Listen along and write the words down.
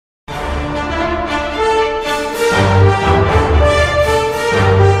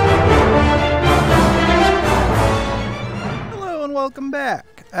welcome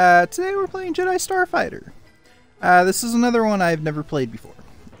back. Today we're playing Jedi Starfighter. This is another one I've never played before.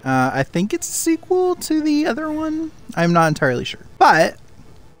 I think it's a sequel to the other one. I'm not entirely sure, but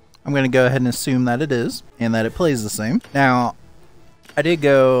I'm going to go ahead and assume that it is, and that it plays the same. Now, I did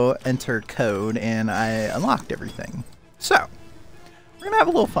go enter code, and I unlocked everything. So, we're going to have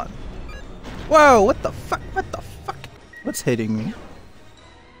a little fun. Whoa, what the fuck? What the fuck? What's hitting me?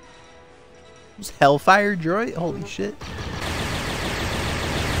 Those Hellfire droid? Holy shit.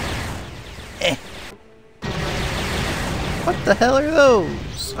 Eh. What the hell are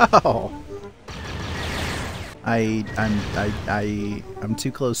those? Oh. I'm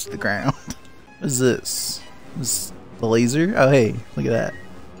too close to the ground. What is this? This the laser? Oh hey, look at that.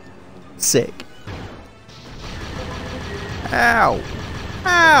 Sick. Ow!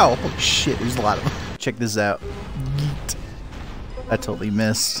 Ow! Oh shit, there's a lot of them. Check this out. Yeet. I totally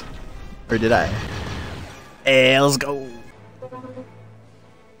missed. Or did I? Hey, let's go!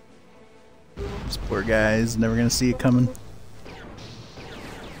 This poor guy's never gonna see it coming.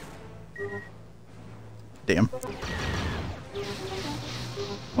 Damn.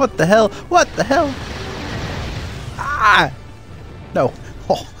 What the hell? What the hell? Ah! No.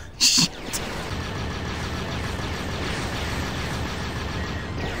 Oh, shit.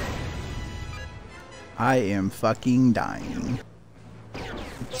 I am fucking dying.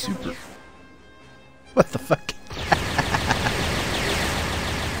 Super. What the fuck?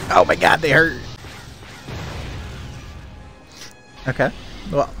 Oh my god, they hurt. Okay.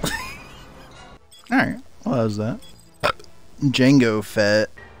 Well. Alright. What was that? Django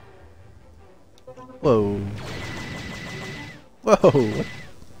Fett. Whoa. Whoa.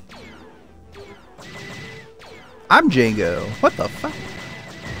 I'm Django. What the fuck?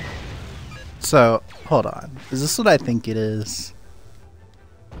 So, hold on. Is this what I think it is?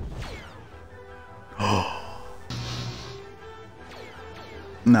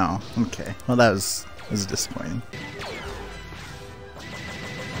 No. Okay. Well, that was disappointing.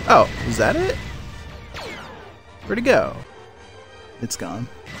 Oh, is that it? Where'd it go? It's gone.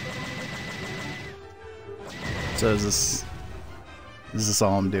 So is this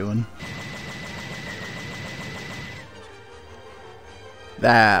all I'm doing?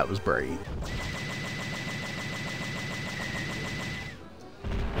 That was bright.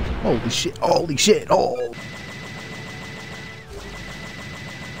 Holy shit, holy shit, oh!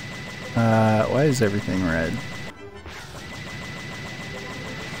 Why is everything red?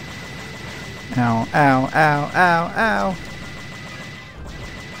 Ow, ow, ow, ow, ow.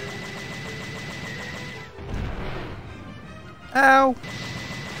 Ow.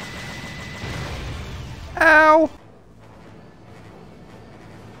 Ow.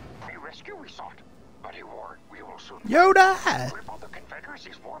 The rescue we sought, but he ward, we will soon. Yoda! Rip out the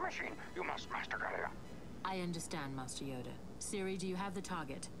Confederacy's war machine. You must, Master Galia. I understand, Master Yoda. Siri, do you have the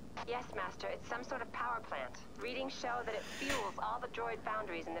target? Yes, Master. It's some sort of power plant. Readings show that it fuels all the droid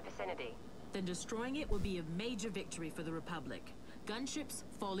foundries in the vicinity. Then destroying it will be a major victory for the Republic. Gunships,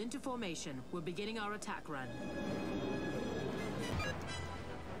 fall into formation. We're beginning our attack run.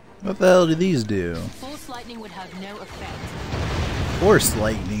 What the hell do these do? Force lightning would have no effect. Force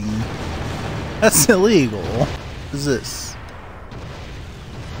lightning? That's illegal. What is this?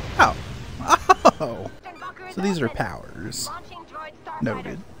 Oh. Oh. So these are powers.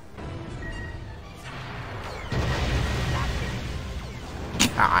 Noted.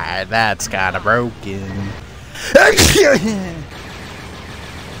 God, that's kinda broken.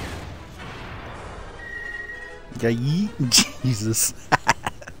 Jesus.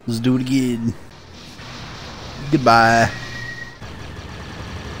 Let's do it again. Goodbye.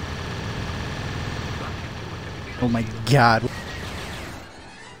 Oh my god.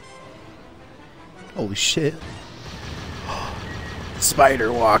 Holy shit.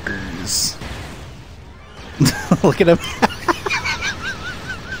 Spider walkers. Look at him.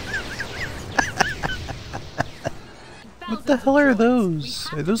 What the hell are those?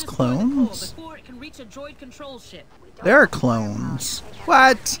 Are those clones? They are clones.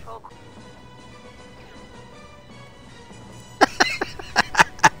 What?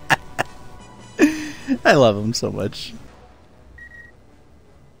 I love them so much.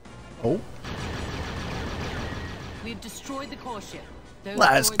 Oh. We've destroyed the core ship.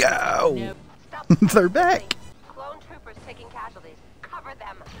 Let's go. They're back. Clone troopers taking casualties. Cover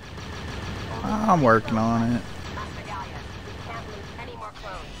them. I'm working on it. Master Galia, we can't lose any more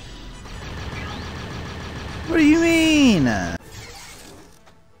clones. What do you mean? I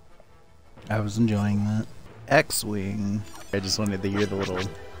was enjoying that. X-Wing. I just wanted to hear the little...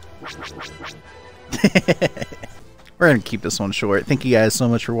 We're going to keep this one short. Thank you guys so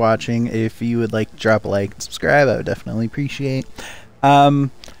much for watching. If you would like to drop a like and subscribe, I would definitely appreciate.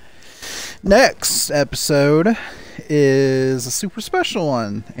 Next episode is a super special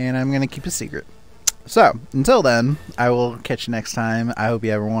one, and I'm going to keep it secret. So, until then, I will catch you next time. I hope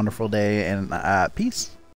you have a wonderful day, and peace.